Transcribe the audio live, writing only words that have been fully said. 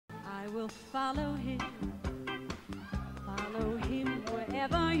I will follow him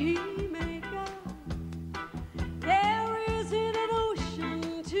wherever he may go. There isn't an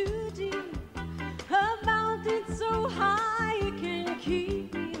ocean too deep, a mountain so high it can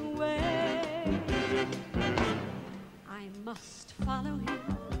keep me away. I must follow him.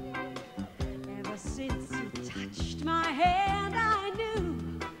 Ever since he touched my hand, I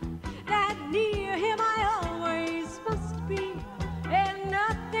knew that near him I always must be, and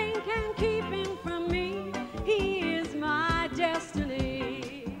nothing can keep him from me. He is my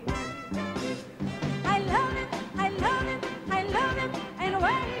destiny. I love him, I love him, I love him, and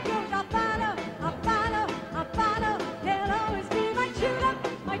where he goes I follow, I follow, I follow. He'll always be my true love,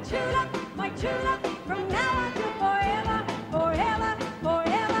 my true love, my true love, from now on to forever, forever,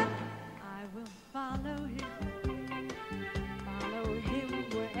 forever. I will follow him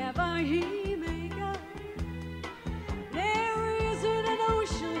wherever he may go. There isn't an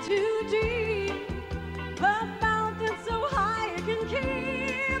ocean too deep, a mountain so high it can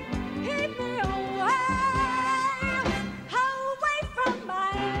keep me away from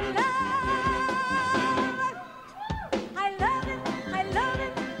my love. I love him, I love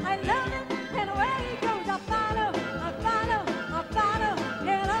him, I love him, and where he goes I follow, I follow, I follow.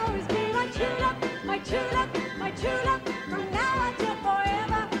 He'll always be my true love, my true love, my true love, from now until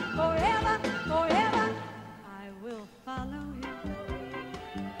forever, forever, forever. I will follow him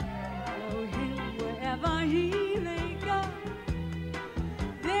wherever he may go.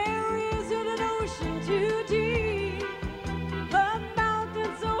 There isn't an ocean too deep, a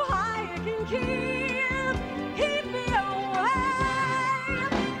mountain so high it can keep me away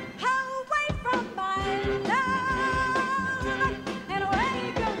from my love. And where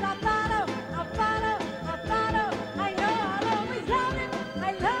he goes I follow, I follow, I follow. I know I'll always love him,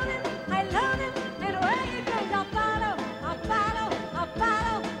 I love him, I love him, and where he goes I follow, I follow, I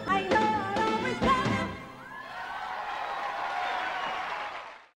follow. I know I'll always love him.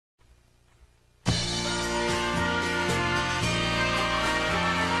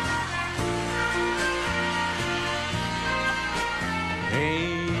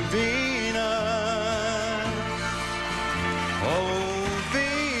 Hey Venus, oh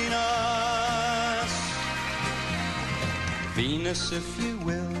Venus, Venus if you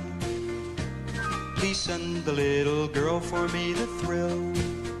will, please send the little girl for me to thrill.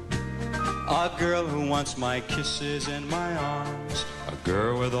 A girl who wants my kisses and my arms, a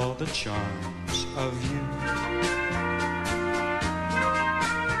girl with all the charms of you.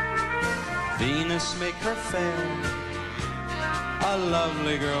 Venus, make her fair, a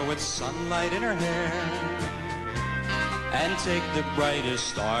lovely girl with sunlight in her hair, and take the brightest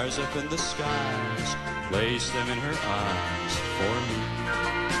stars up in the skies, place them in her eyes for me.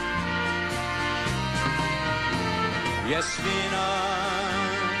 Yes, Venus,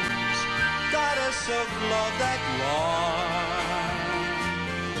 goddess of love that you are,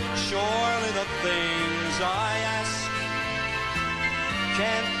 surely the things I ask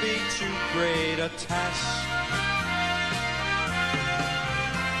can't be too great a task.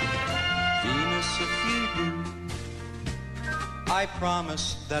 If you do, I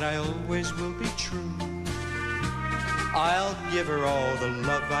promise that I always will be true. I'll give her all the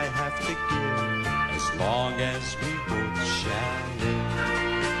love I have to give, as long as we both shall live.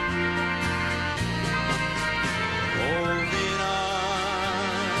 Oh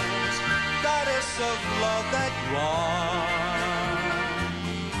Venus, goddess of love that you are,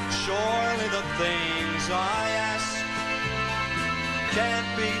 surely the things I ask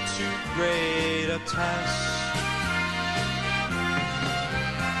can't be too great a task.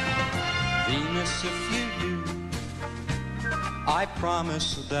 Venus, if you do, I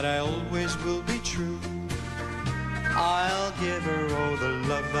promise that I always will be true. I'll give her all the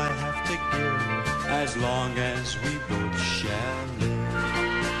love I have to give, as long as we both shall live.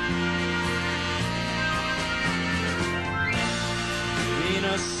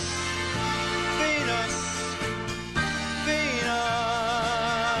 Venus, Venus, Venus,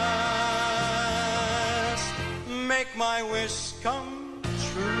 make my wish come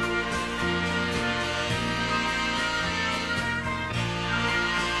true.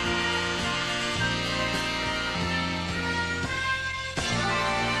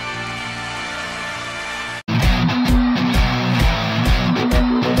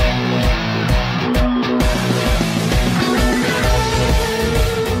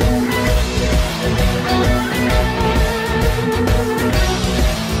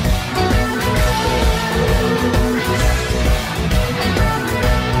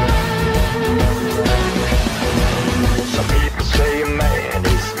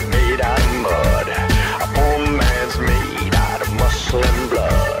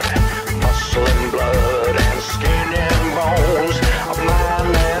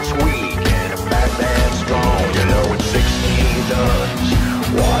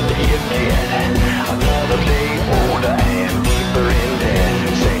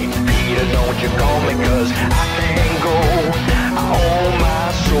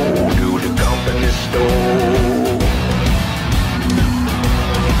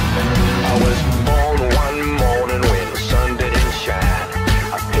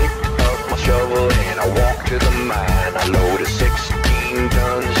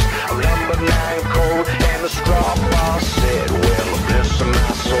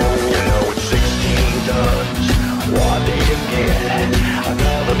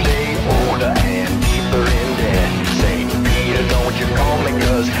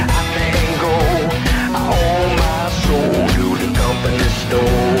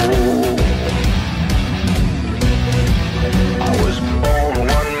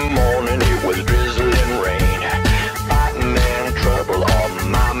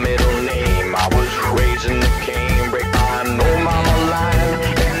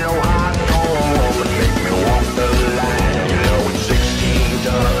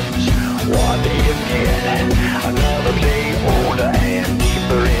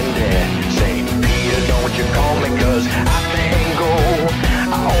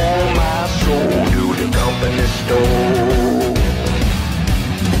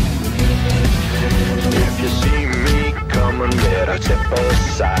 step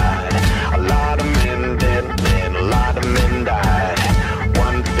aside. A lot of men dead, then a lot of men died.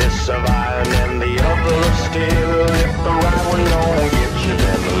 One fist of iron and the other of steel. If the right one don't get you,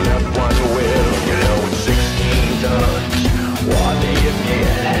 then the left one will. You know it's 16 tons. What do you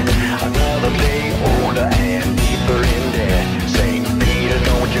get? Another day older and deeper in debt. St. Peter,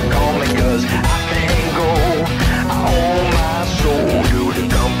 don't you call me, 'cause I can't go. I owe my soul to the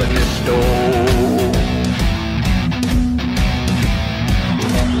company store.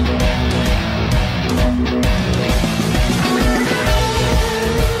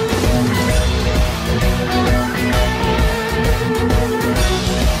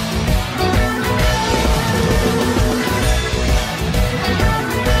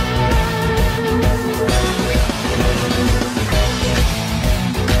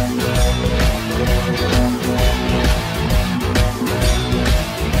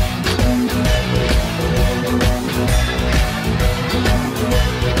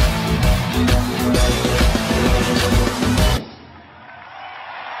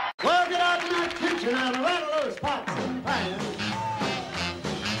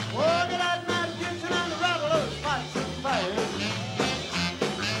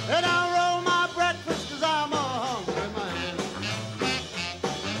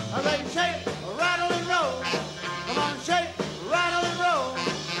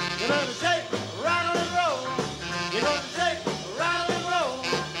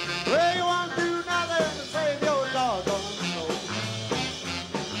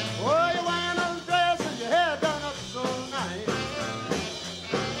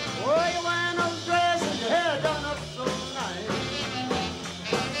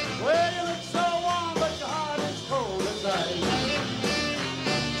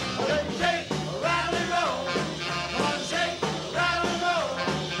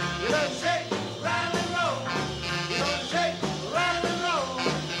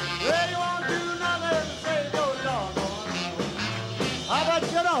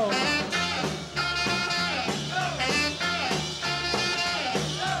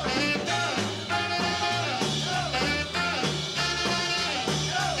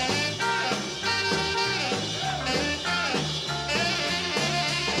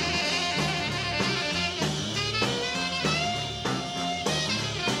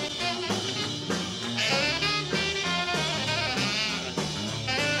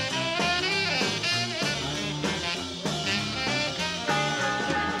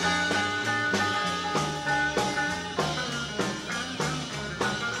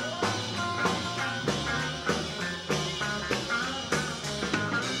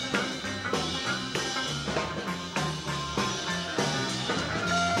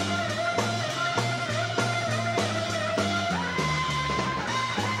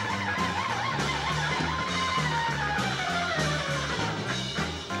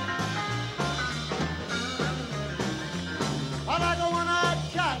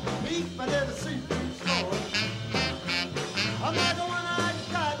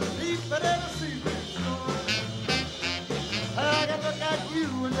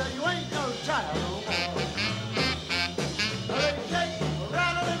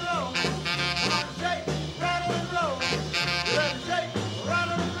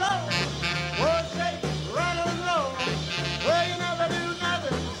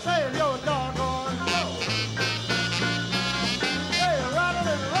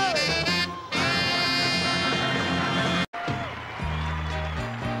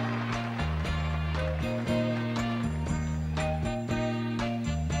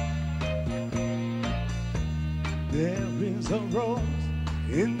 A rose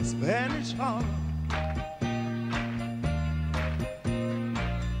in Spanish Harlem,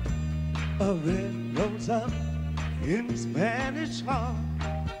 a red rose up in Spanish Harlem.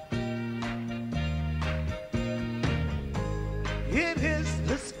 It is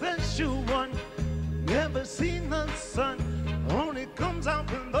the special one, never seen the sun, only comes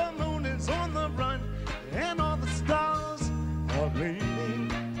out when the moon is on the run and all the stars are raining.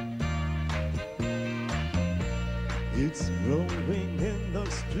 It's rolling in the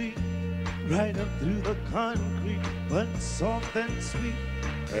street, right up through the concrete, but soft and sweet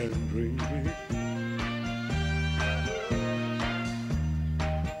and dreamy.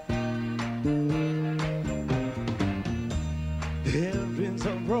 There is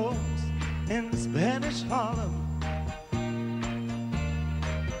a rose in Spanish Harlem,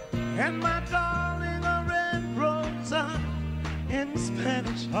 and my darling, a red rose in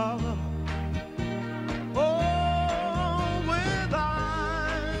Spanish Harlem.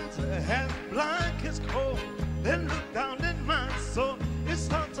 Black as coal, then look down in my soul. It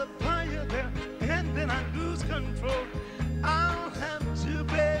starts a fire there, and then I lose control. I'll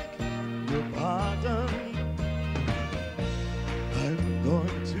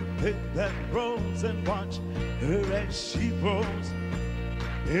that rose and watch her as she grows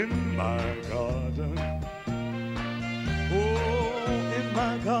in my garden. Oh, in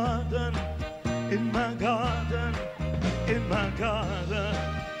my garden, in my garden, in my garden.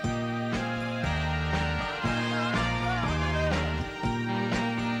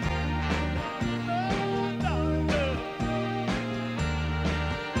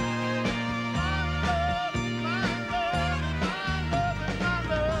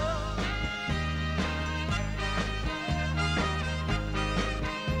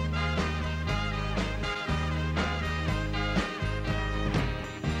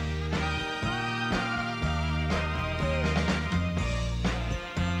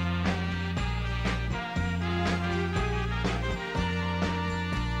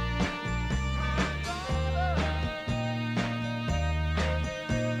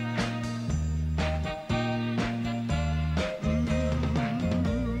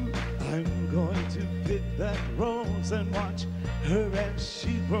 And watch her as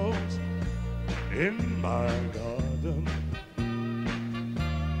she grows in my garden.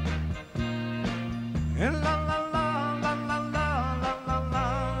 And la la la la la la la la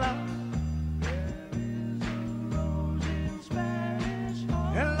la la.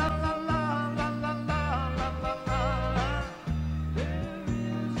 And la la la la la la la la la. There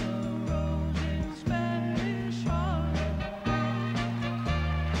is a rose in Spanish Harlem.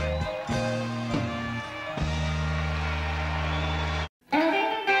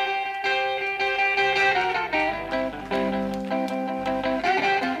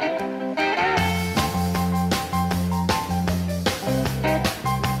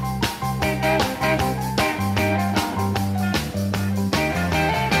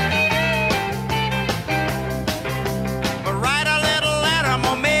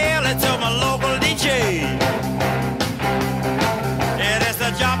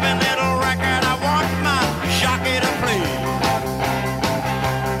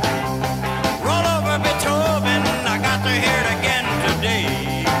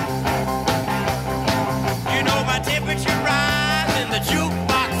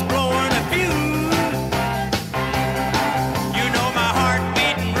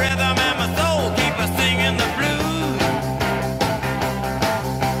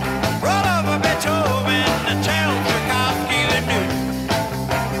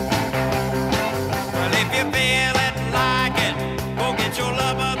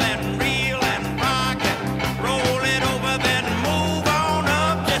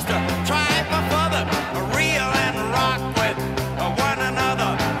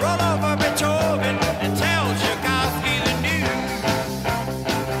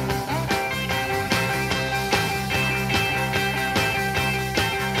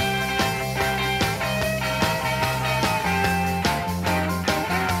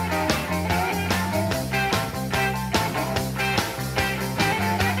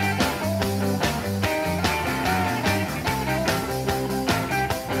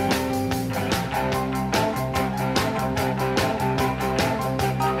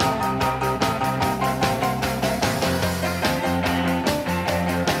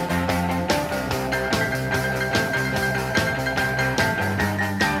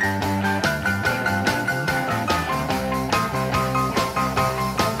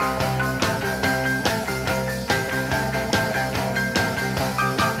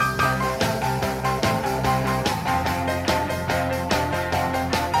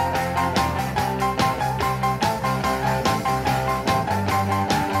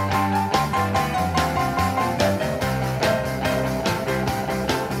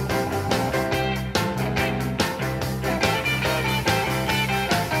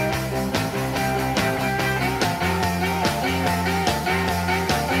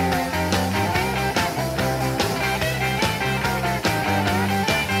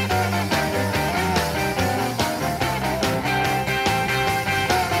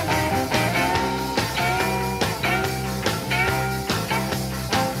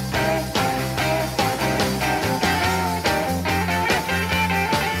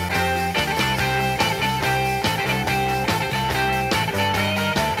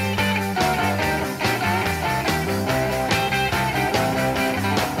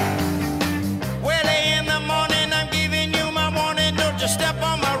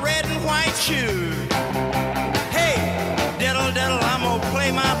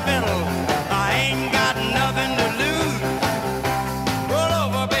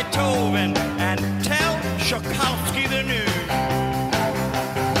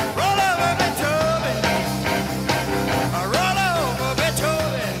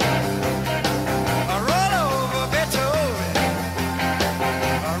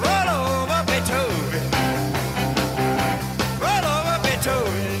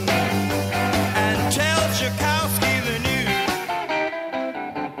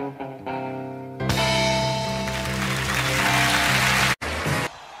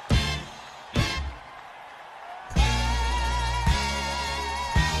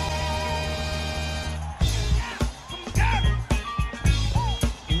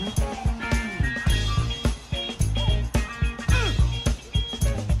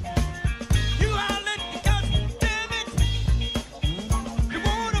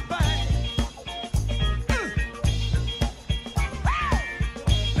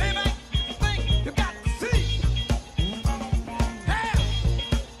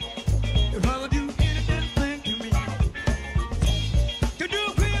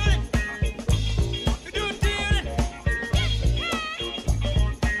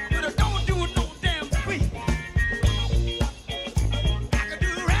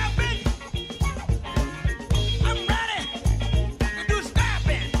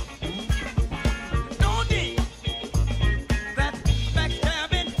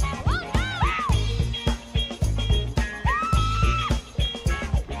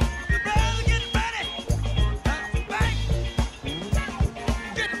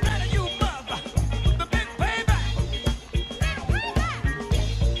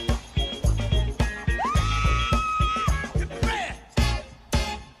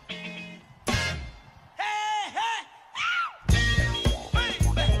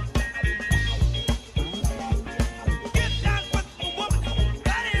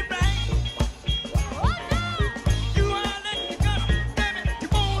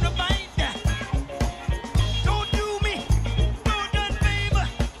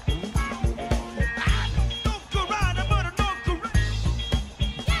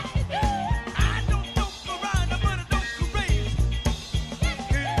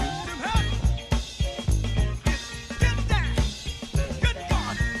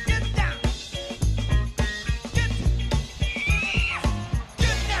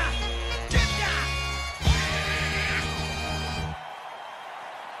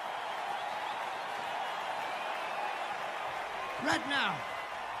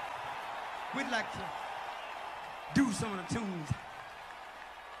 We'd like to do some of the tunes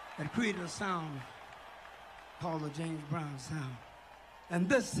that created a sound called the James Brown sound. And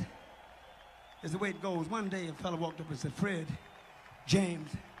this is the way it goes. One day a fellow walked up and said, Fred, James,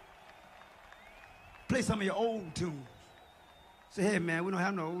 play some of your old tunes. I said, hey man, we don't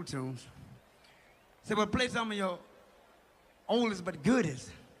have no old tunes. I said, well, play some of your oldest but goodest.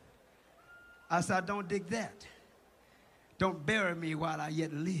 I said, I don't dig that. Don't bury me while I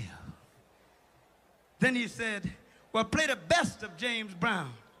yet live. Then he said, well, play the best of James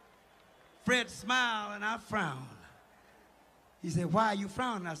Brown. Fred smiled and I frowned. He said, why are you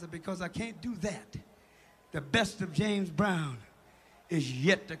frowning? I said, because I can't do that. The best of James Brown is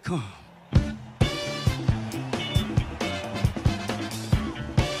yet to come.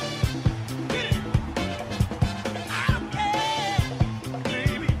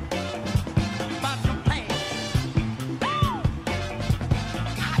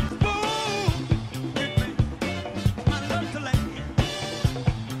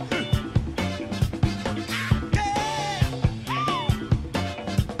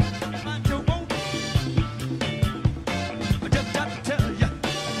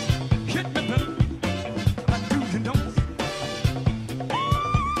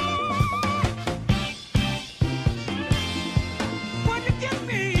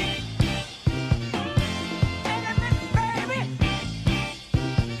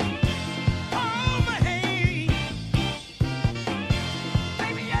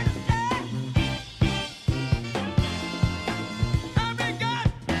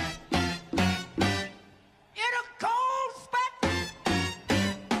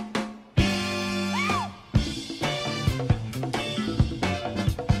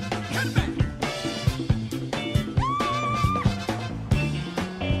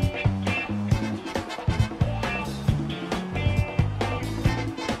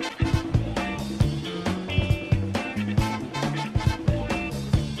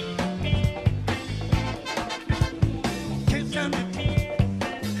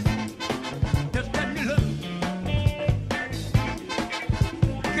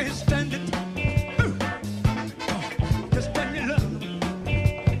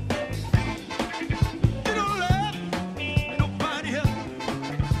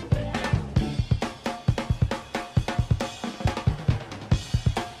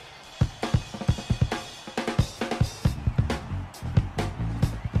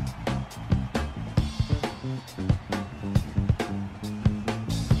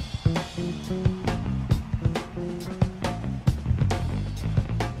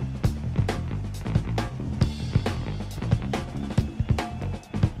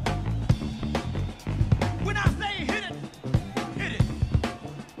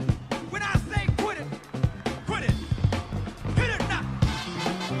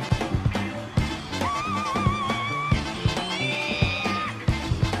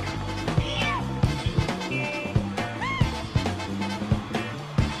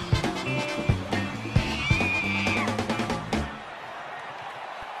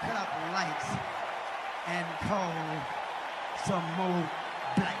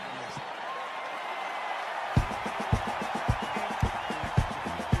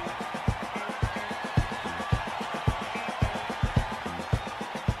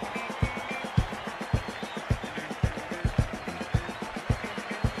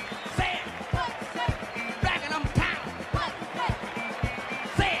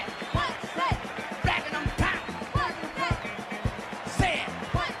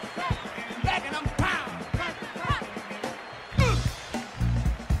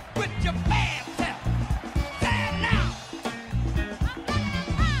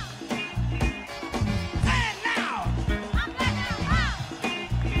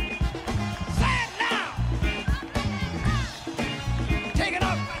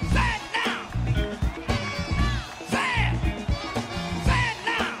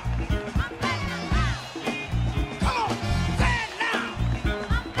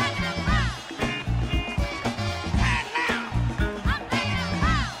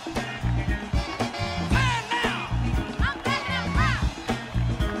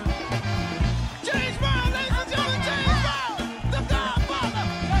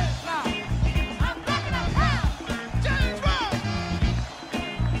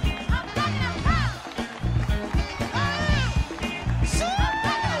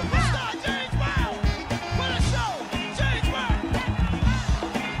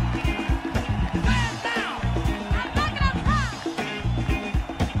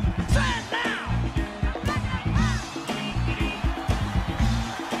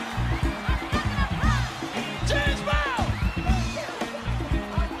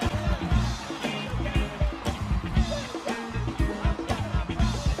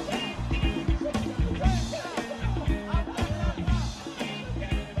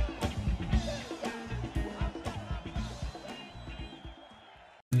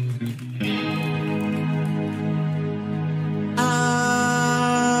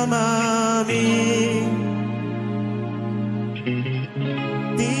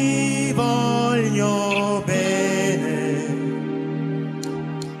 Ti voglio bene.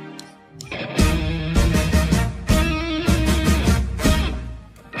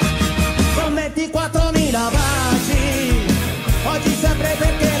 Con 24.000 baci, oggi sempre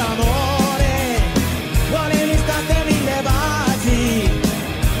perché l'amore vuole l'istante 1000 baci,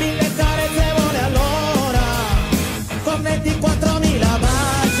 1000 carezze vuole allora. Con 24.000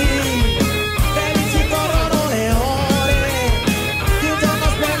 baci, felici corrono le ore di un giorno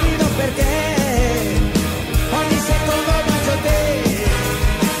splendido perché ogni secondo bacio te.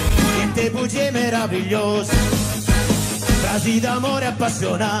 Niente bugie meravigliose, frasi d'amore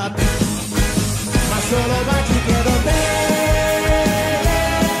appassionate, ma solo baci chiedo te.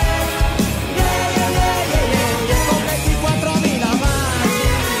 Con 24.000 baci,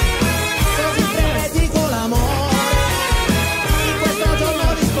 così predico l'amore in questo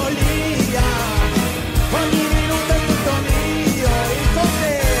giorno di follia. Ogni minuto è tutto mio, il con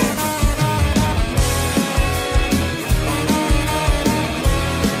te.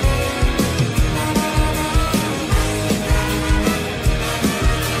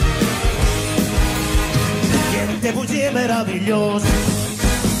 Niente bugie meravigliose,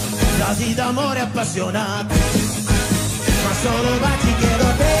 frasi d'amore appassionate, ma solo baci chiedo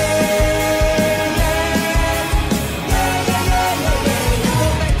a te.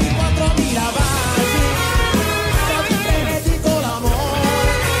 Con 24.000 baci, così predico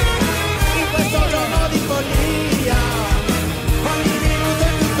l'amore in questo giorno di follia. Ogni minuto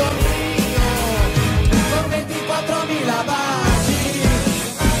è tutto mio. Con 24.000 baci,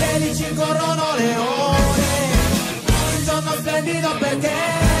 felici corrono le ore, un giorno splendido perché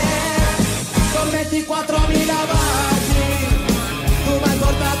con 24.000 baci tu mi hai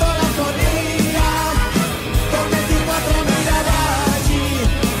portato la follia. Con 24.000 baci,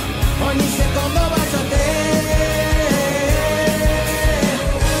 ogni secondo bacio a te.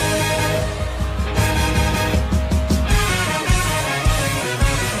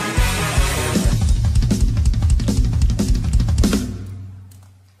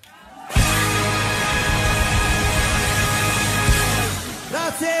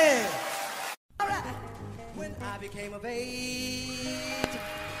 Grazie. When I became of age,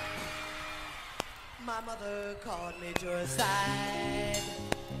 my mother called me to her side.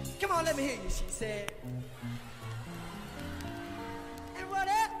 Come on, let me hear you, she said. And what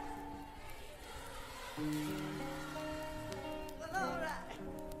up? Well, all right.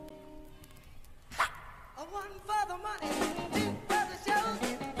 Ha! One for the money, two for the show.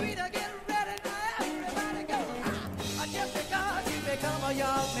 Three to get ready, now everybody go. Just because you become a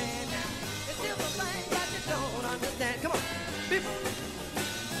young man, it's still the thing that you don't understand. Come on, people.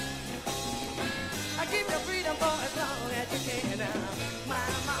 I keep your freedom for as long as you can now. My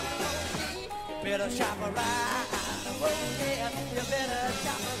mama told me, better shop around. Oh yeah, you better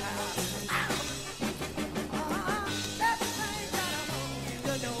shop around. That's the thing that I want you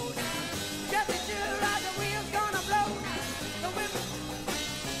to know now. Just be sure right the wheel's gonna blow now. So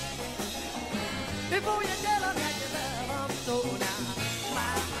before you tell them that you love them so now.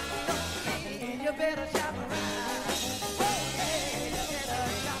 My mama told me, you better shop around. Oh yeah, you better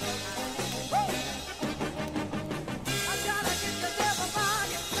shop around. Woo! I'm trying to get yourself a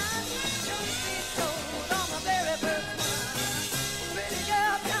bargain, son. Don't be sold on my very first one. Pretty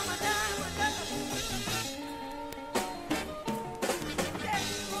girl, come on down.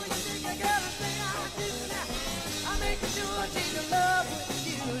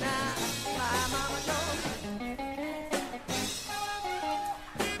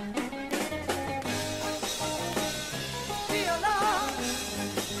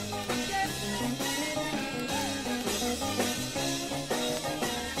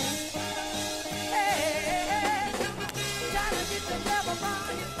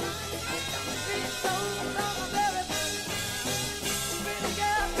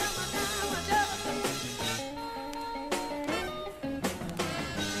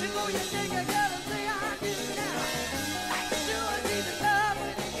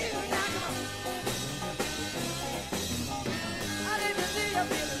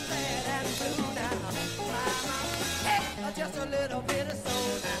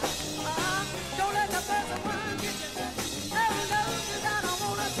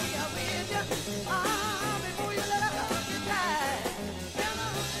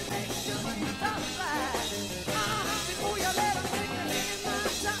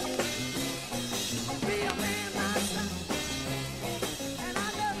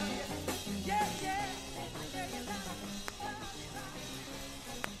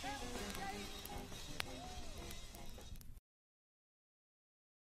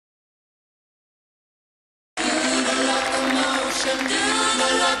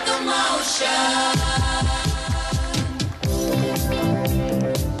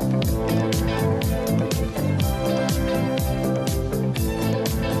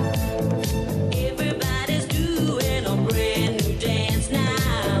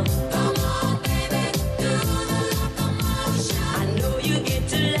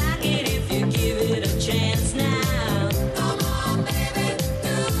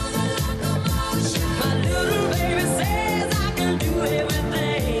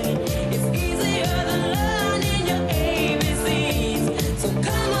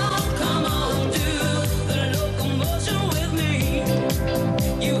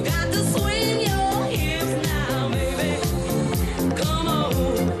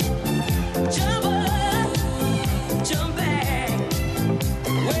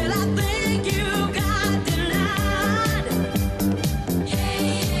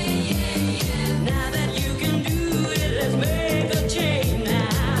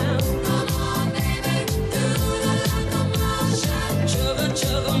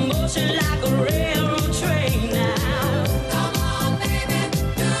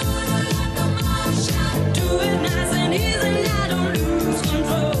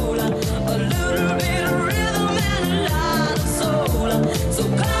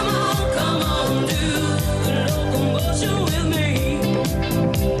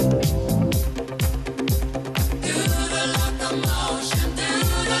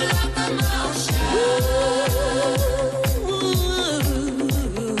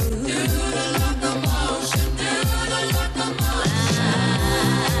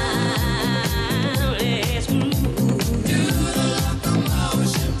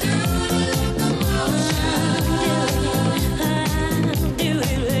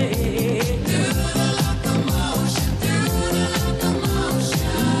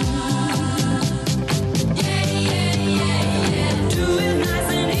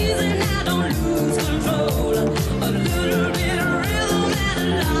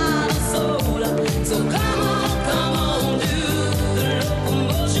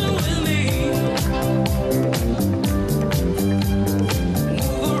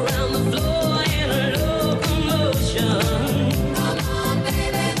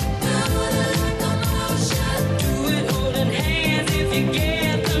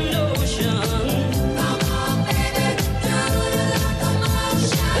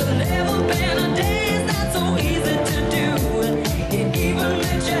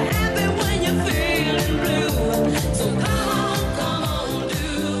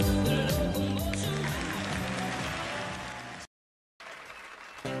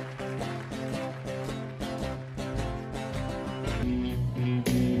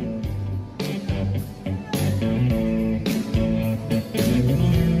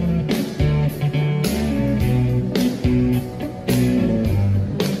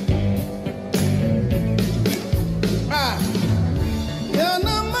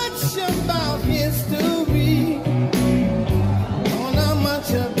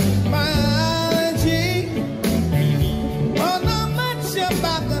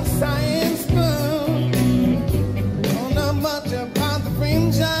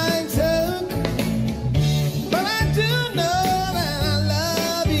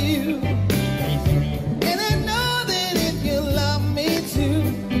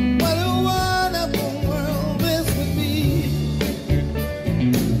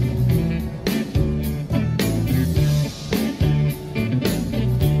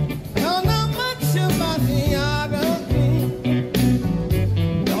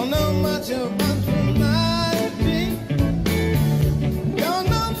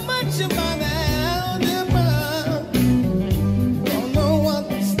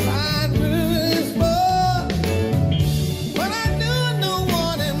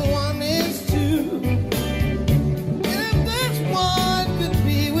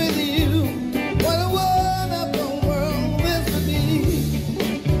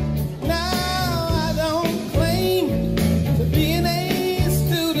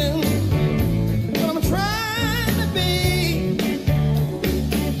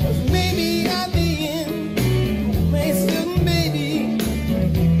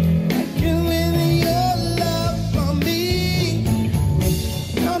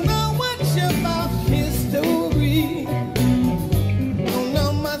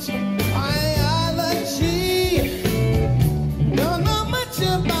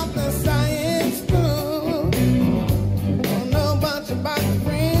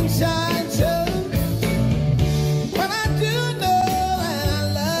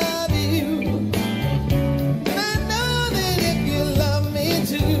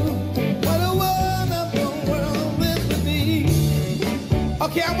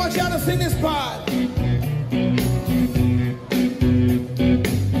 Okay, I want y'all to sing this part.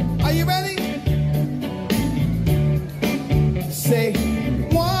 Are you ready? Say,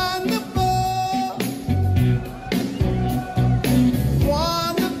 wonderful,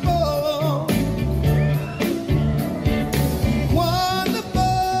 wonderful, wonderful,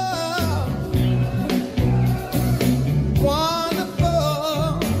 wonderful,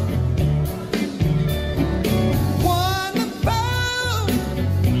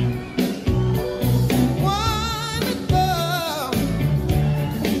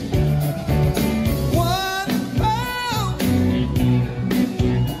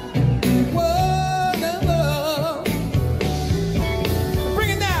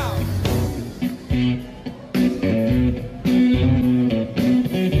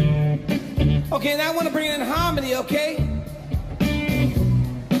 okay, now I want to bring it in harmony, okay?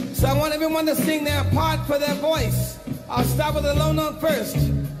 So I want everyone to sing their part for their voice. I'll start with a low note first.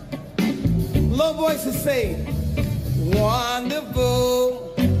 Low voices say,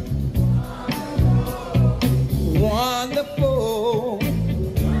 wonderful, Wonderful.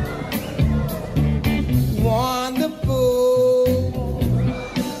 Wonderful.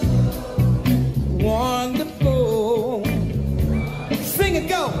 Wonderful. Sing it,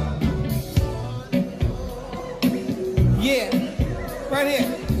 go. Yeah, right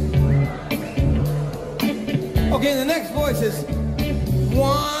here. Okay, the next voice is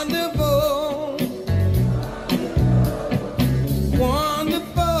wonderful.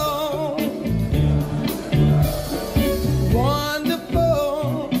 Wonderful.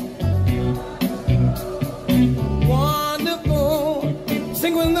 Wonderful. Wonderful.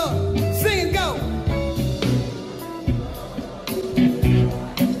 Sing with a note. Sing it, go.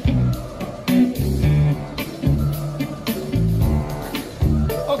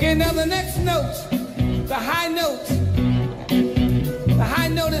 Okay, now the next note, the high note. The high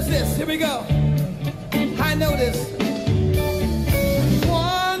note is this. Here we go. High note is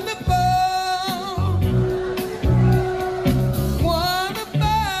wonderful. Wonderful.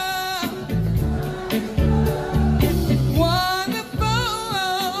 Wonderful.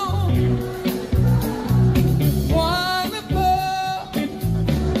 Wonderful.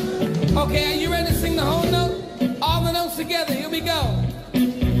 Okay, are you ready to sing the whole note? All the notes together. Here we go.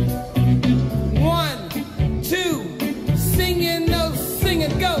 1, 2, sing your notes, sing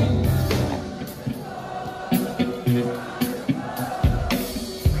it, go.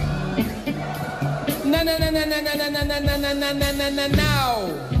 No, no, no, no, no, no, no, no, no, no, no, no, no, no, no,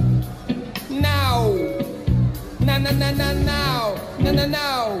 now. Now. No, no, no, no, now. No, no,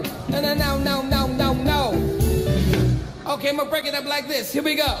 no. No, no, no, no, no, no, no. Okay, I'm gonna break it up like this. Here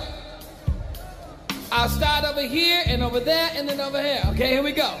we go. I'll start over here and over there and then over here. Okay, here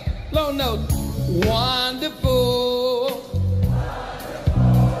we go. Low note. Wonderful.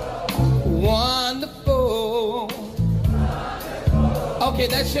 Wonderful. Okay,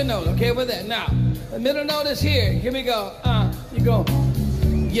 that's your note. Okay, over there. Now, the middle note is here. Here we go. You go.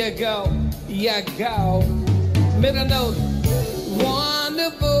 You go. You go. Middle note.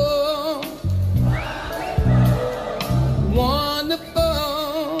 Wonderful. Wonderful.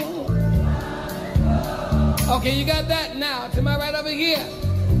 Okay, you got that now. To my right over here.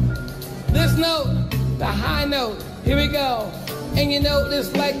 This note, the high note. Here we go. And you know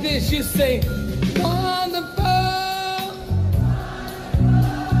this like this. You say, wonderful.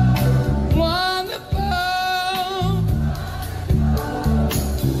 Wonderful.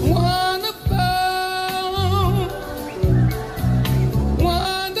 Wonderful.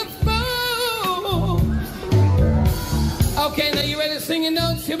 Wonderful. Okay, now you ready to sing your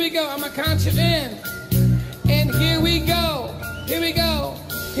notes? Here we go. I'm going to count you in. And here we go. Here we go.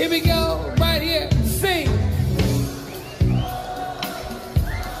 Here we go. Right here. Sing.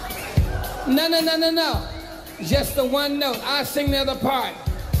 No, no, no, no, no. Just the one note. I sing the other part.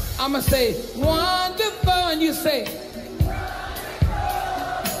 I'm going to say wonderful. And you say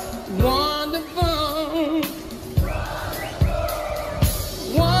wonderful.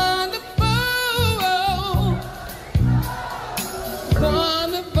 Wonderful.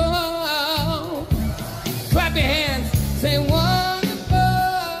 Wonderful. Clap your hands. Say wonderful.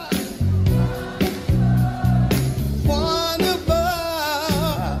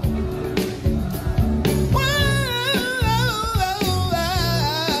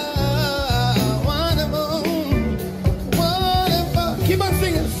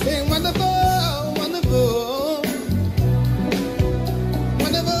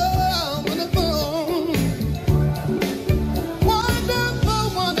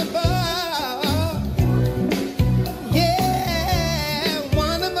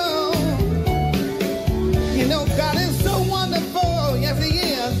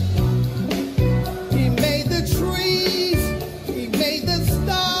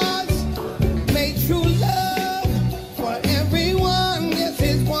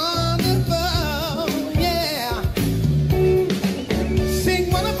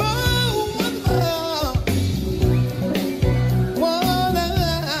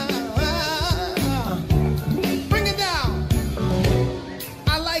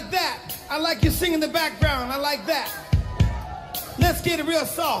 Sing in the background, I like that. Let's get it real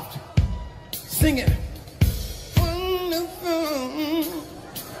soft. Sing it. Wonderful.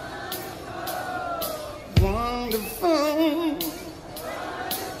 Wonderful.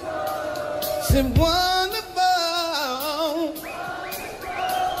 Say wonderful.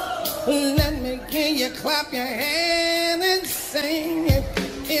 Let me hear you clap your hand and sing it.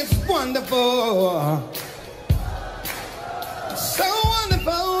 It's wonderful. So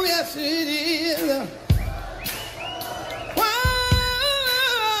wonderful, yes it is. Wonderful.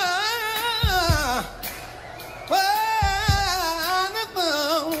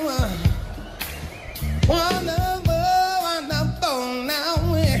 Wonderful.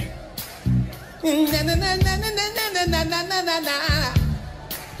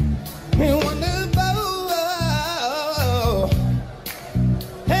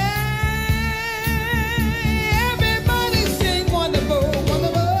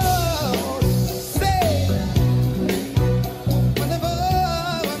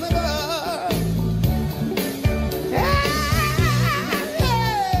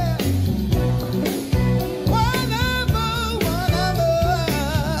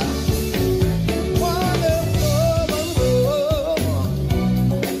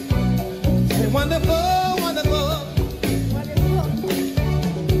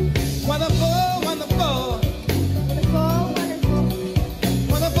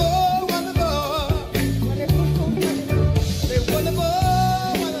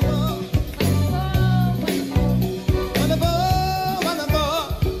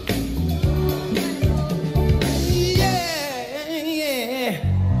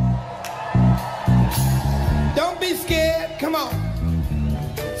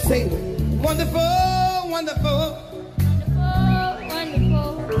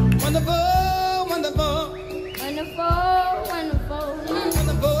 Wonderful, wonderful. Wonderful, wonderful.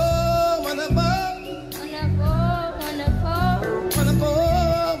 Wonderful, wonderful. Wonderful, wonderful.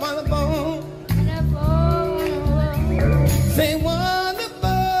 Wonderful, wonderful. Wonderful, Say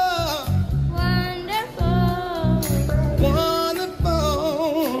wonderful. wonderful. Wonderful.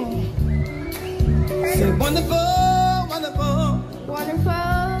 Say wonderful, wonderful. Wonderful,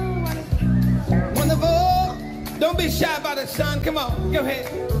 Wonderful. Don't be shy about it, son. Come on, go ahead.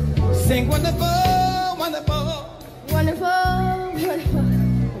 Sing wonderful, wonderful. wonderful, wonderful.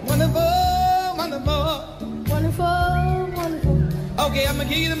 Wonderful, wonderful. Wonderful, wonderful. Okay, I'm gonna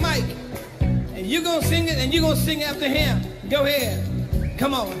give you the mic. And you're gonna sing it, and you're gonna sing after him. Go ahead.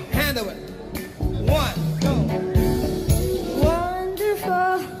 Come on, handle it. One, go.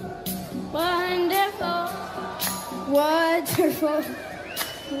 Wonderful, wonderful. Wonderful,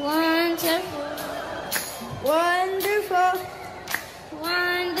 wonderful. Wonderful,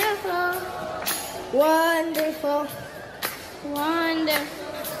 wonderful. Wonderful, wonderful.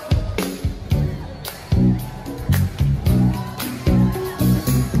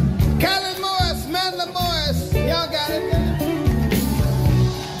 Colin Morris, Madeline Morris, y'all got it.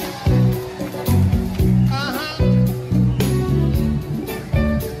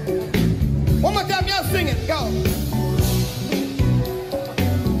 One more time, y'all sing it. Go.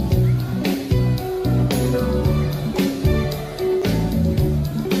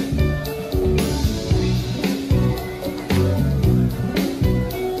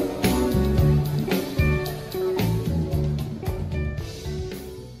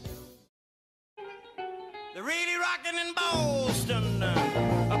 They're really rocking in Boston,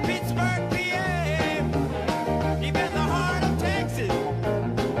 Pittsburgh, PA, deep in the heart of Texas,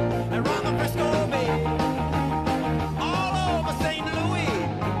 and around the Frisco Bay, all over St. Louis,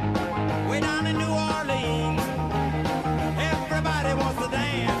 way down in New Orleans. Everybody wants to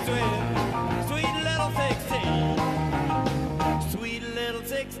dance with sweet little 16. Sweet little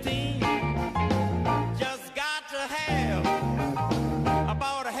 16, just got to have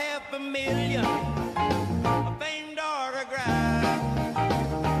about $500,000. Famed autograph,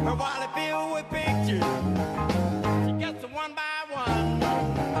 her wallet filled with pictures. She gets them one by one,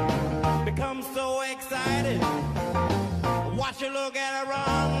 becomes so excited. Watch her look at her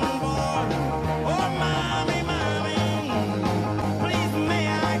run, boy. Oh, mommy, mommy, please may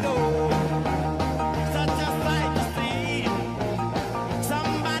I go? Such a sight to see.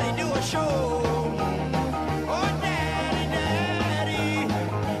 Somebody do a show. Oh, daddy, daddy,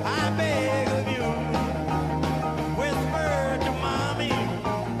 I beg of you. Whisper to mommy,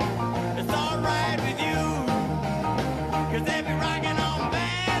 it's all right with you. 'Cause they be rocking on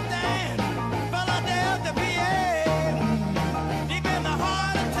Bad Thing, Philadelphia, PA, deep in the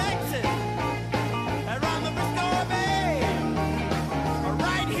heart of Texas, around the Frisco Bay,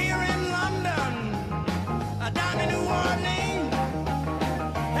 right here in London, down in New Orleans.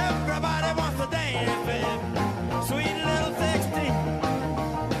 Everybody wants to dance with sweet little 16.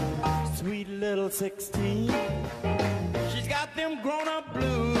 Sweet little 16. She's got them grown-up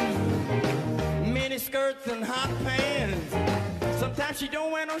blues, mini skirts and hot pants. Sometimes she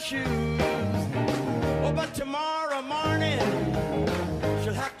don't wear no shoes. Oh, but tomorrow morning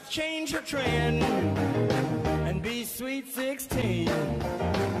she'll have to change her trend and be sweet 16.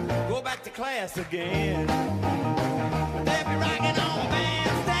 Go back to class again. But they'll be rocking on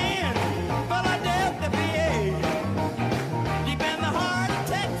Bandstand, Philadelphia, PA, deep in the heart of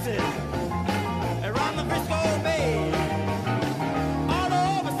Texas, around the Frisco Bay, all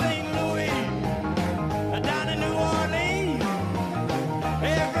over St. Louis, down in New Orleans.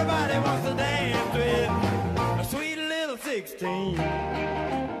 Everybody wants to dance with a sweet little 16.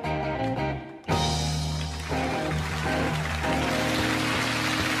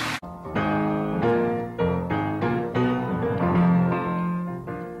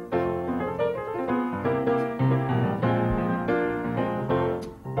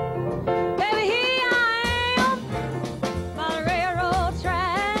 Baby, here I am by the railroad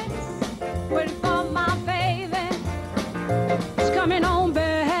tracks, waiting for my baby. She's coming on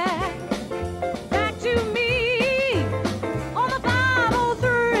back to me on the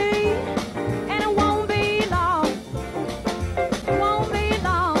 503, and it won't be long. It won't be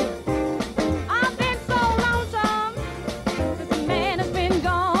long. I've been so lonesome since the man has been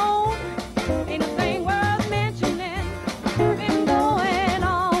gone. Ain't a thing worth mentioning been going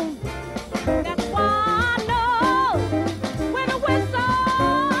on. That's why I know when the whistle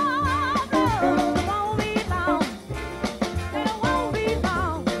blows, it won't be long. And it won't be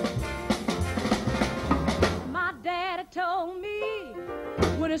long. My daddy told me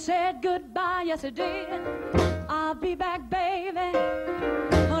when he said goodbye, yes he did. I'll be back, baby.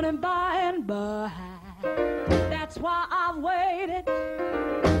 Honey, coming by and by. That's why I've waited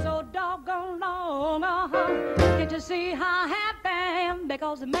so doggone long. Can't you see how happy I am?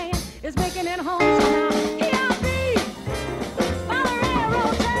 Because the man is making it home. So now here I be by the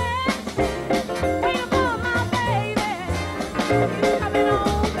railroad tracks, waiting for my baby. He's coming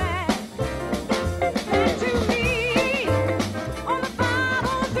on back to me on the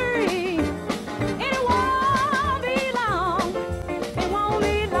 503. It won't be long. It won't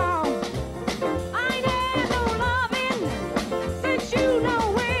be long. I ain't had no loving since you know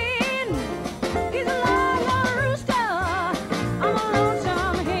when. He's a long rooster. I'm a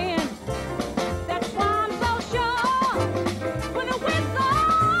lonesome hen. That's why I'm so sure when the whistle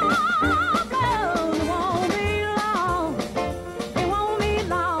blows, it won't be long. It won't be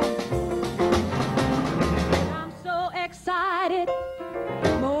long. I'm so excited.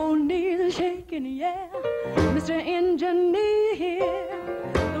 More knees are shaking, yeah. Mr. Engineer,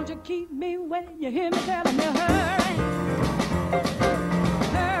 don't you keep me waiting. You hear me telling me hurry,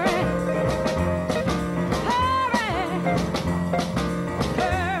 hurry, hurry,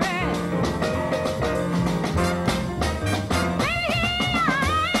 hurry. Here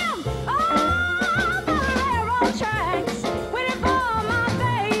I am on the railroad tracks, waiting for my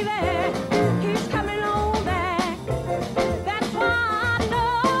baby. He's coming on back. That's why I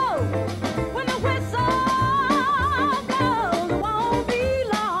know when the whistle blows, it won't be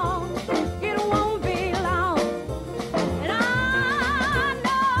long. It won't be long. And I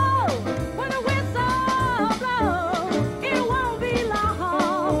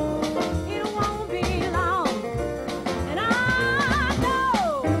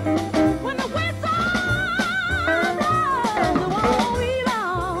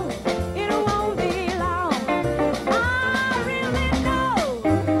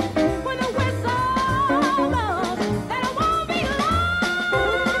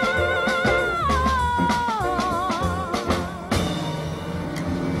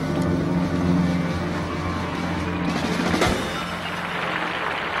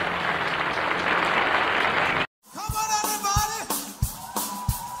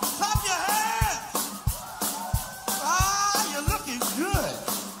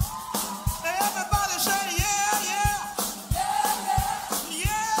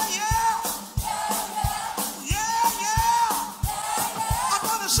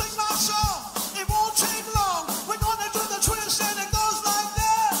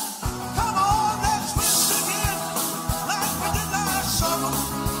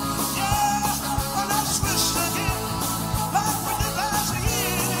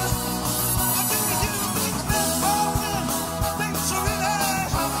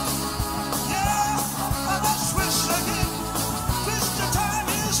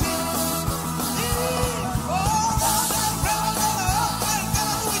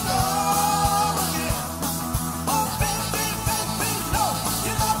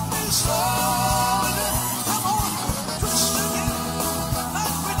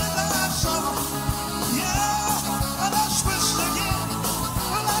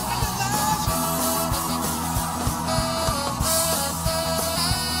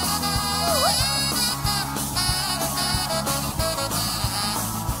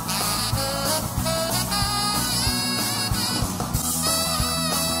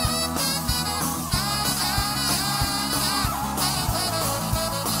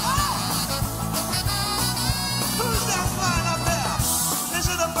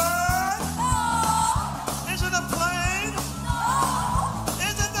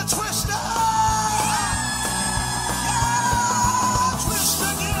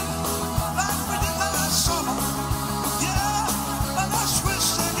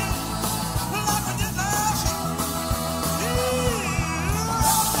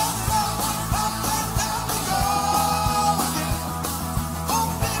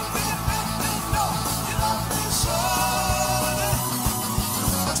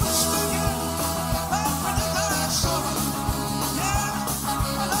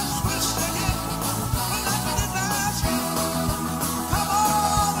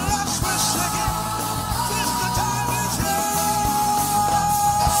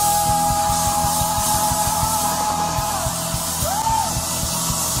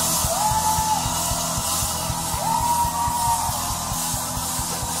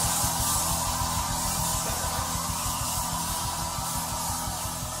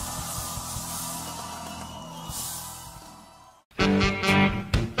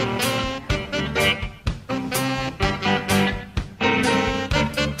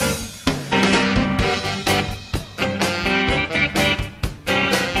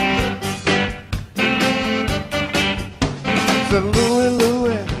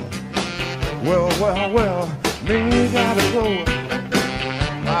well, me gotta go.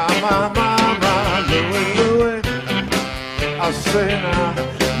 My, Louie. I say now,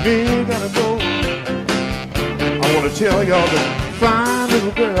 me gotta go. I wanna tell y'all that fine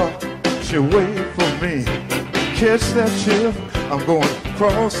little girl, she wait for me. Catch that ship, I'm going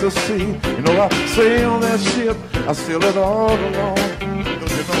across the sea. You know, I sail that ship, I sail it all alone.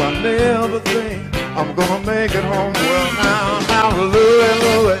 Don't you know I never think I'm gonna make it home. Well, now,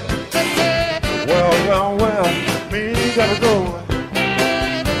 Louie. Well, me gotta go. I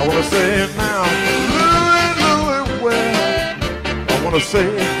wanna say it now, Louie, well, I wanna say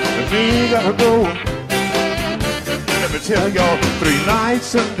that me gotta go. Let me tell y'all, 3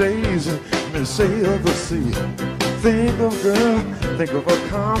 nights and days, me sail the sea. Think of girl, think of her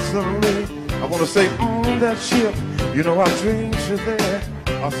constantly. I wanna say on that ship, you know I dreamed you there.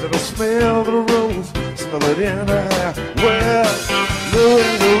 I said I smell the rose, smell it in the air. Well,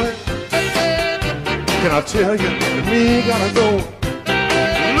 Louie, can I tell you that me gotta go?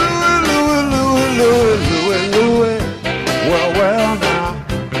 Louie. Well, now,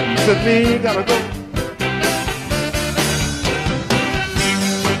 said me gotta go.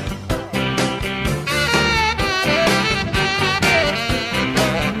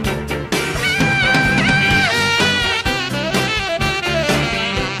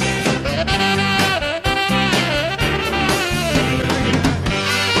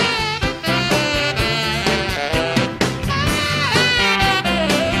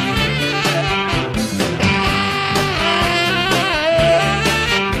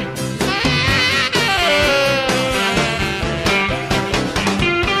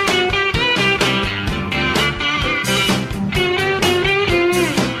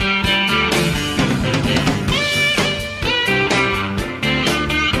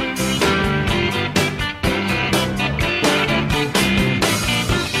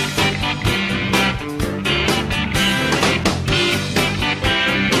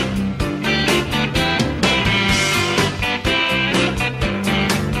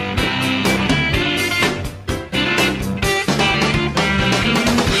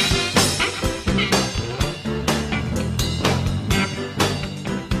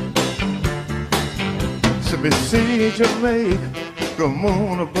 Jamaica,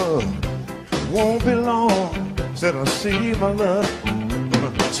 moon above, won't be long, said I see my love,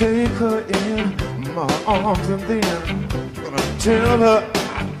 gonna take her in my arms and then gonna tell her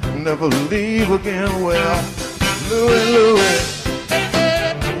I'll never leave again. Well, Louie,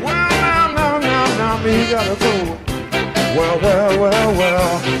 well, now, me gotta go. Well,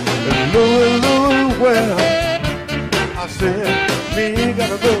 and Louie, well, I said, me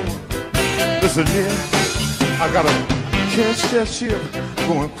gotta go. Listen here, I gotta catch that ship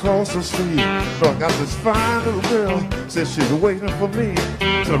going across the sea. So I got this fine little girl, said she's waiting for me.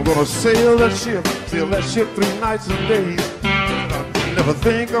 So I'm gonna sail that ship 3 nights and days. I never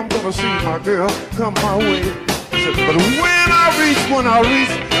think I'm gonna see my girl come my way. Said, but when I reach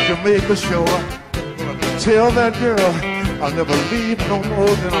Jamaica shore, I'm gonna tell that girl I'll never leave no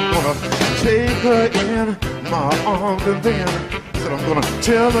more. Then I'm gonna take her in my arms and then said I'm gonna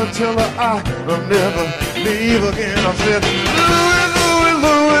tell her I'll never leave again. I said, Louie.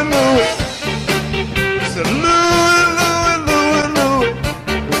 I said, Louie.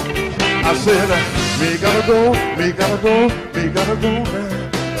 I said, me gotta go now. Me gotta go now.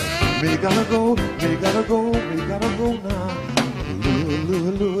 Me gotta go now.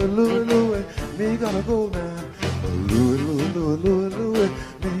 Louie. Me gotta go now. Louie.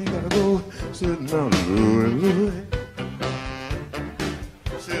 Me gotta go. Said now, Louie.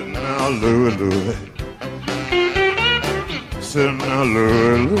 Now, Louie. Sit now,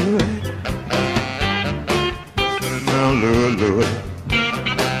 Louie. Sit now, Louie.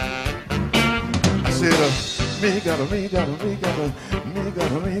 I said, me gotta, Sit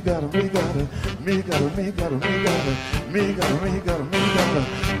now, me gotta go now. Said me gotta go now.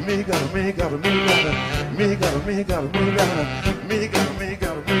 Said me gotta go now.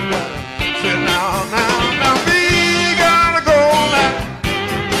 Said now me gotta.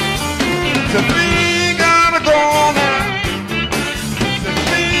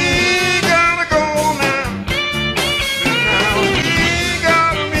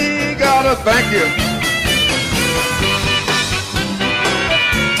 Thank you.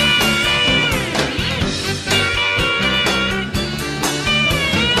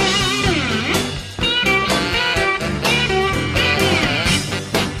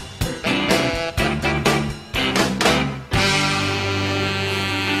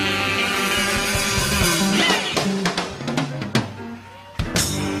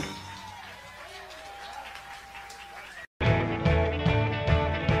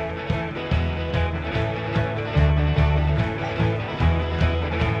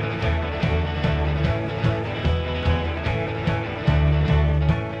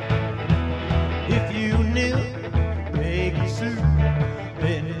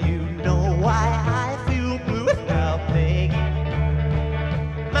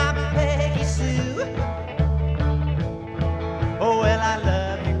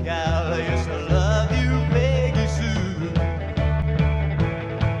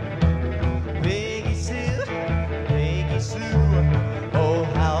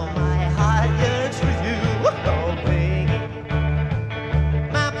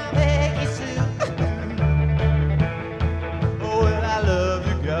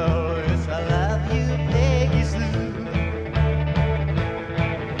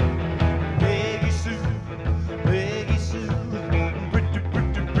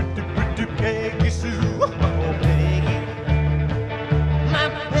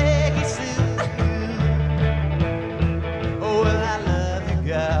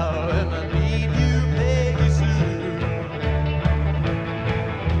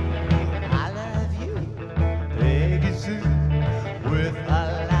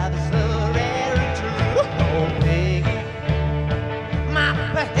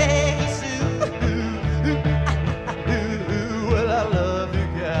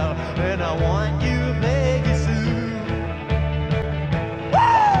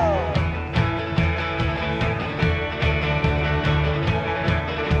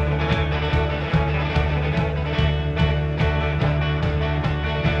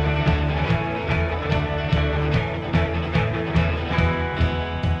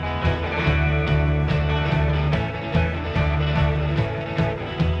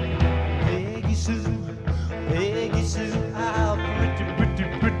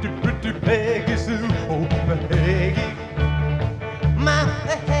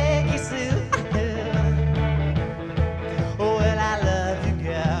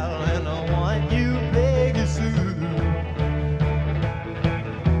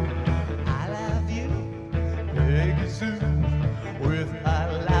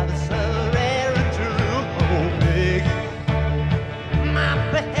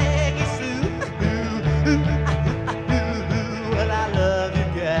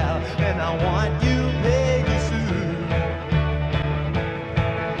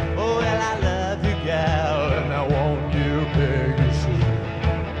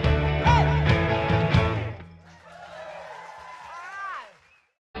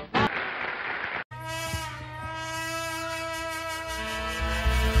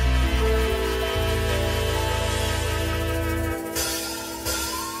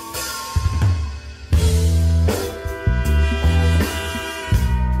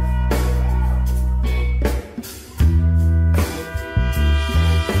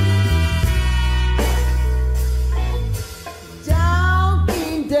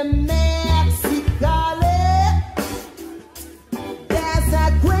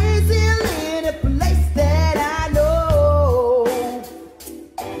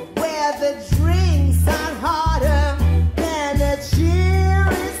 the drinks are hotter than the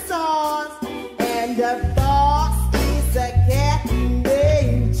cheery songs, and the boss is a cat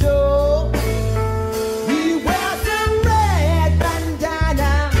named Joe. He wears a red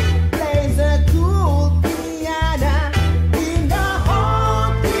bandana, plays a cool piano in the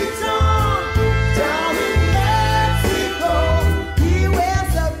honky tonk down in Mexico. He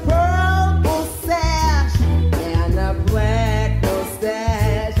wears a purple sash and a black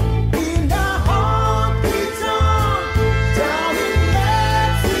mustache in the honky tonk down in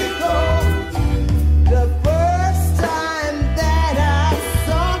Mexico. The first time that I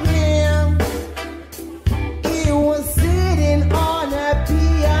saw him, he was sitting on a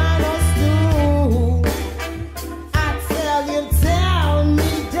piano stool. I tell me,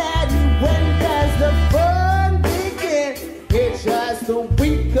 Daddy, when does the fun begin? He just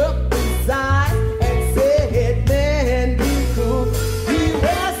wink up his eyes and said, man, be cool. He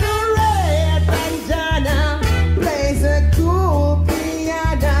wears a red bandana, plays a cool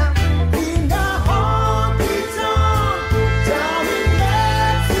piano in the honky tonk down in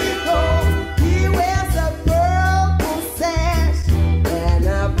Mexico. He wears a purple sash and a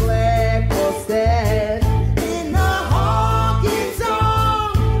black mustache in the honky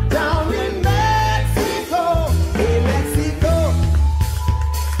tonk down in Mexico. In Mexico,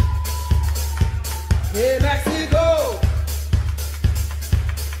 in Mexico,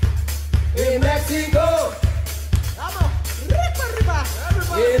 in Mexico. Vamos, arriba,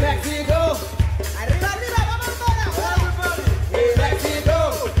 arriba. In Mexico, arriba, arriba, vamos todos. In Mexico,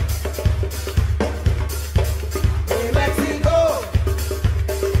 in Mexico,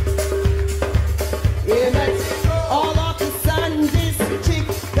 in Mexico. All of a sudden this chick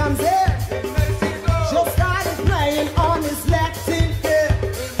comes here. Just started playing on his Latin ear.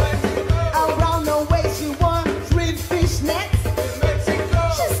 Around the waist she wore 3 fishnets.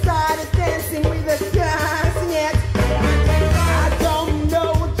 She started dancing with the guys yet. I don't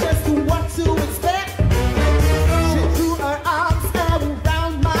know just what to expect. She threw her arms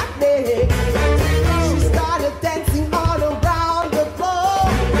around my leg. She started dancing all around the floor.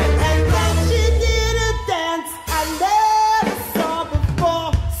 And then she did a dance I never saw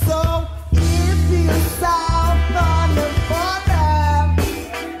before. So if you're south on the border,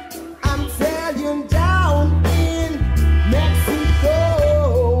 I'm telling you down in Mexico,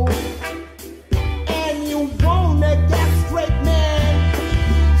 and you wanna get straight, man,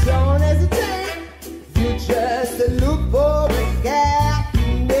 don't hesitate. You just look for a guy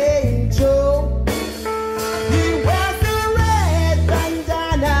named Joe. He wears a red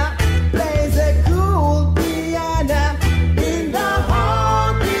bandana, plays a cool piano in the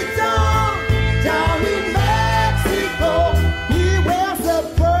honky tonk down in Mexico. He wears a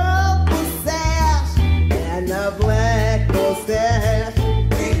purple sash and a black mustache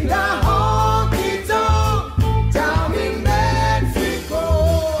in the honky tonk down in Mexico.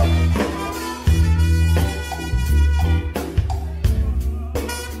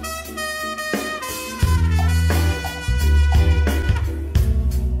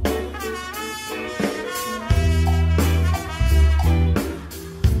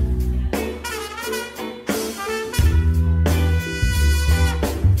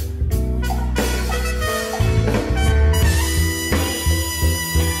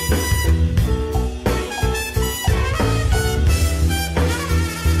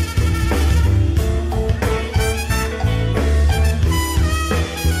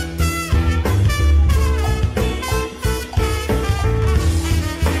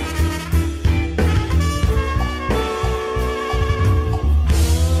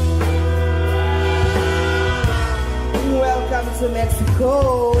 Welcome to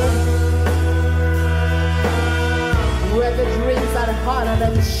Mexico, where the drinks are hotter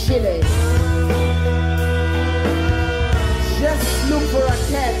than Chile. Just look for a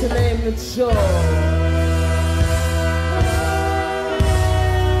cat named Joe.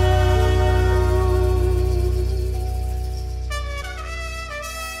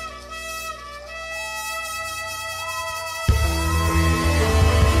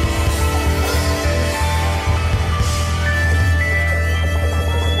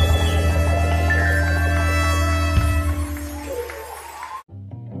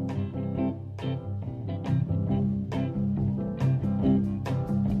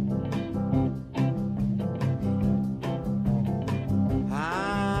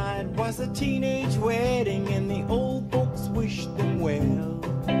 was a teenage wedding and the old folks wished them well.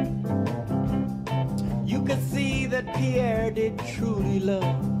 You could see that Pierre did truly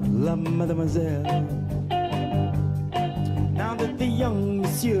love La Mademoiselle. Now that the young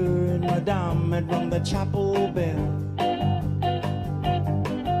monsieur and madame had rung the chapel bell,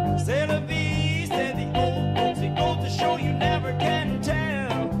 said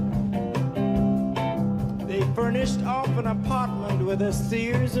apartment with a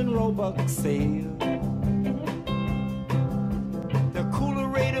Sears and Roebuck sale. The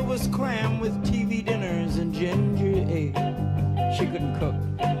coolerator was crammed with TV dinners and ginger ale. She couldn't cook.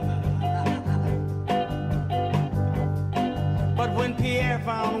 But when Pierre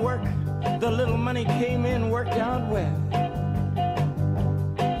found work, the little money came in, worked out well.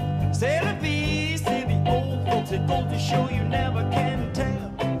 C'est la vie, say the old folks, it goes to show you never can tell.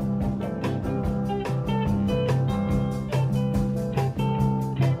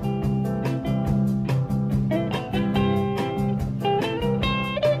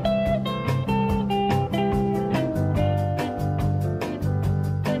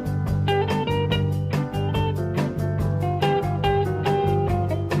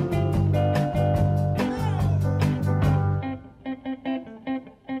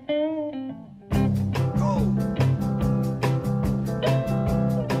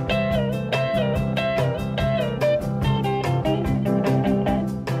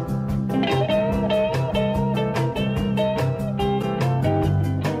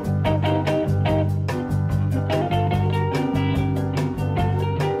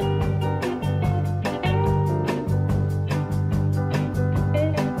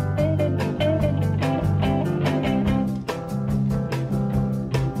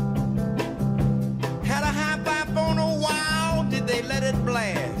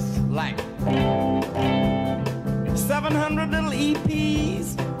 Like 700 little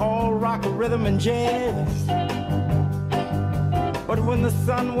EPs, all rock, rhythm, and jazz. But when the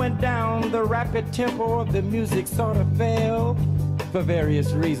sun went down, the rapid tempo of the music sort of fell for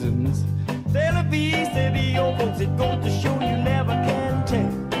various reasons. C'est la vie, c'est the old folks, it goes to show you never can tell.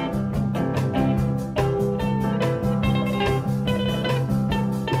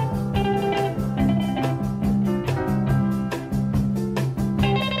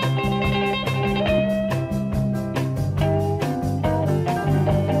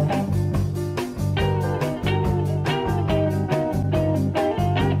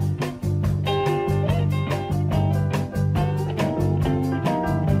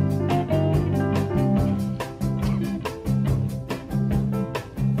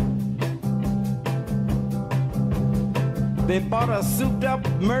 They bought a souped-up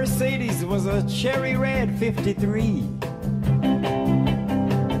Mercedes, it was a cherry red 53.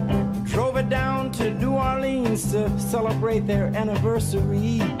 Drove it down to New Orleans to celebrate their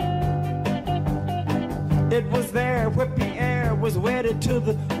anniversary. It was there where Pierre was wedded to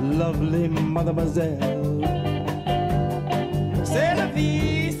the lovely mademoiselle. C'est la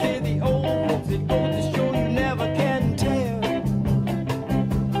vie, say the old folks, it goes to show you never can tell.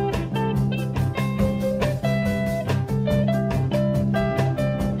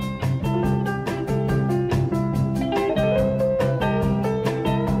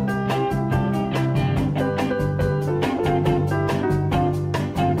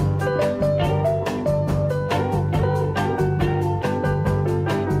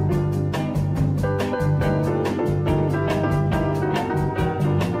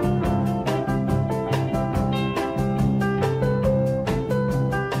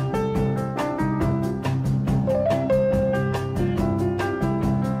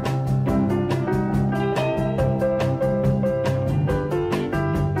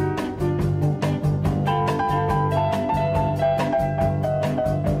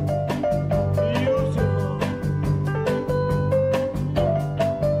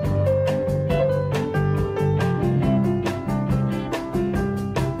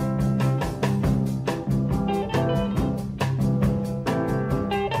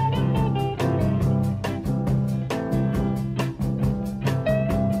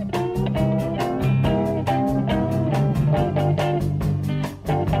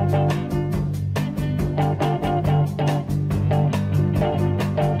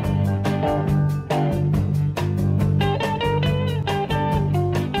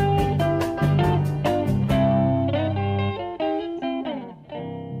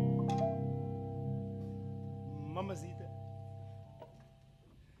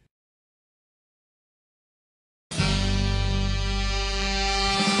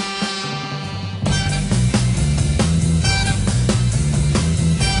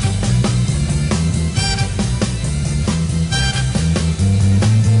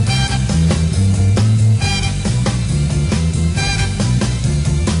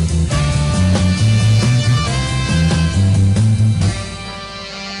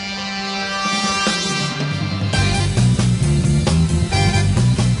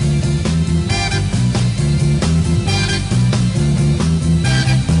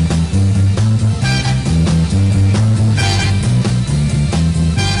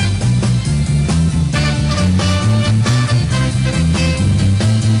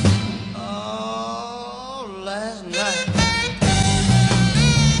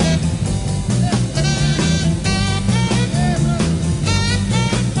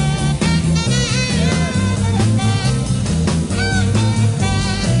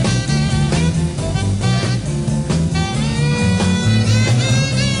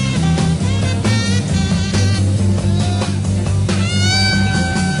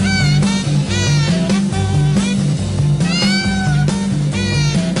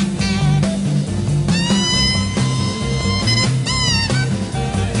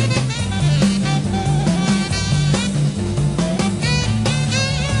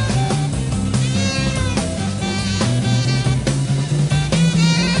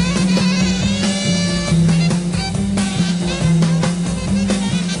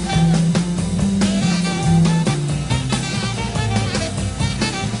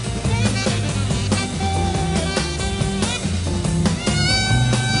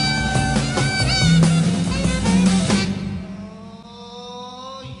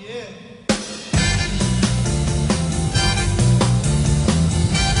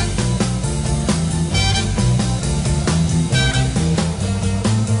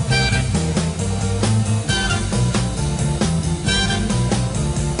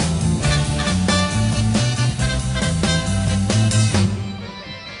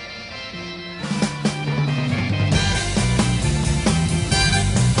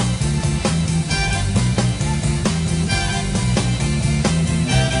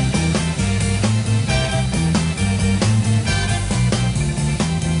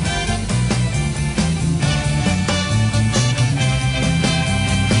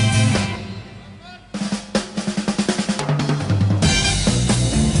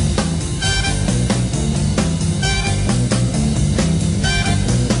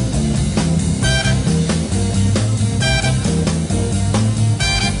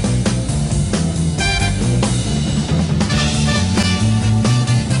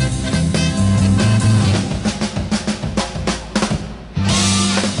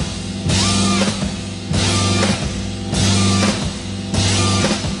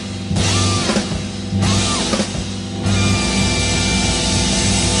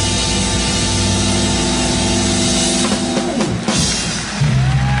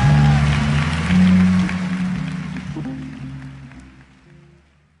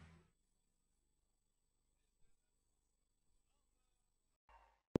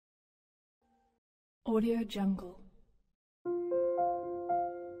 Audio Jungle.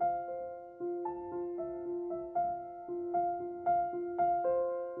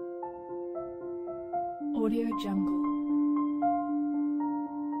 Audio Jungle.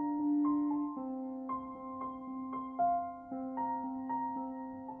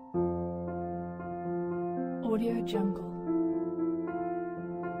 Audio Jungle.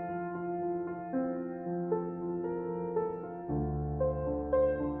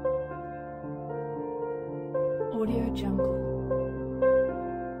 Audio Jungle.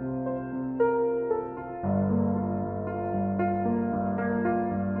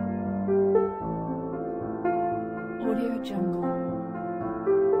 Audio Jungle.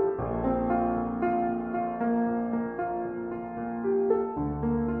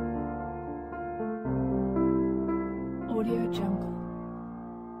 Audio Jungle.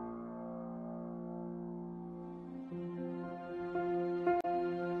 Audio Jungle.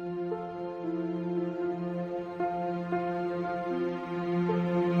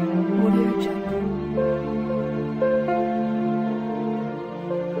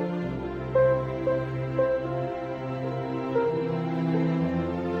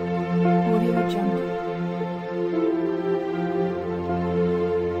 Audio Jungle.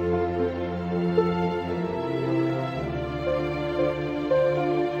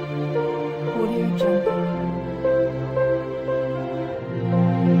 Audio Jungle. Audio Jungle.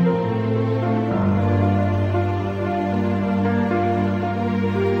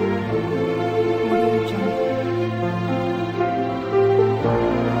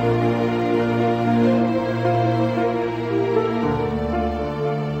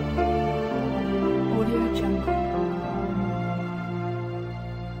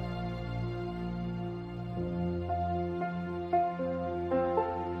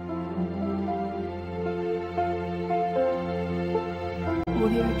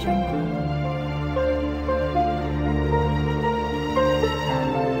 Audio Jungle. Audio Jungle.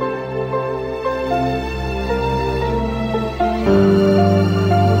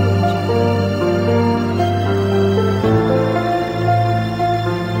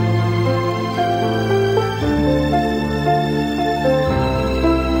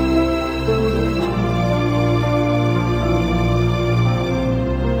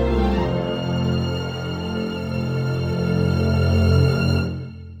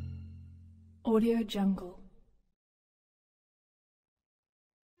 Audio Jungle.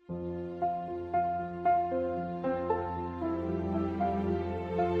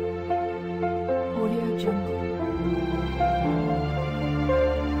 Audio Jungle.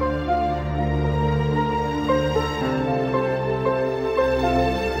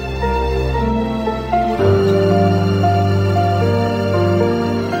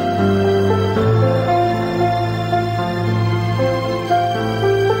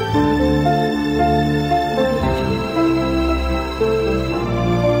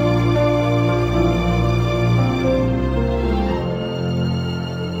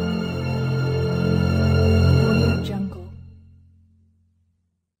 Audio Jungle.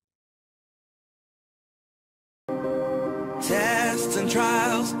 Tests and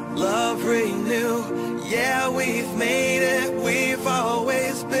trials, love renew. Yeah, we've made it. We've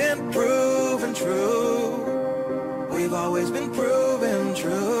always been proven true. We've always been proven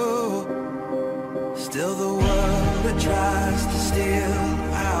true. Still the world that tries to steal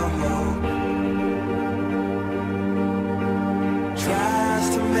our hope tries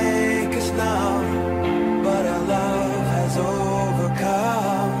to make us numb, but our love has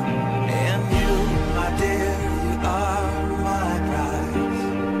overcome. And you, my dear, you are my prize.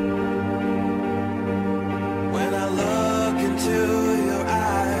 When I look into your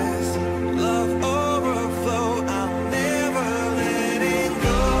eyes, love overflow, I'm never letting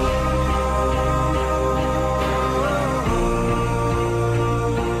go.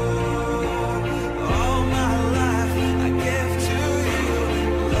 All my life I give to you.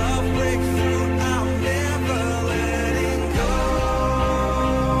 Love breakthrough, I'm never letting go.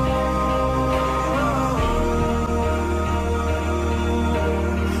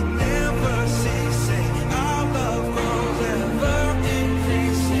 Never ceasing, our love grows, ever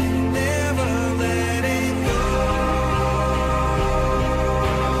increasing, never letting go.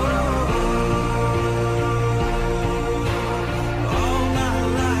 All my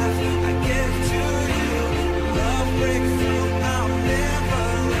life I give to you. Love breakthrough, I'm never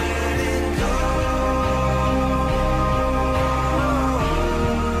letting go.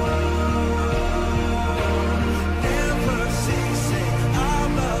 Never ceasing, our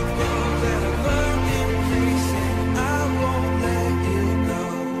love grows, ever increasing, I won't let you go.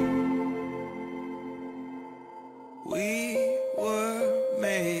 We were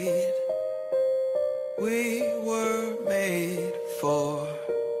made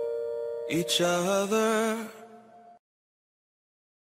each other.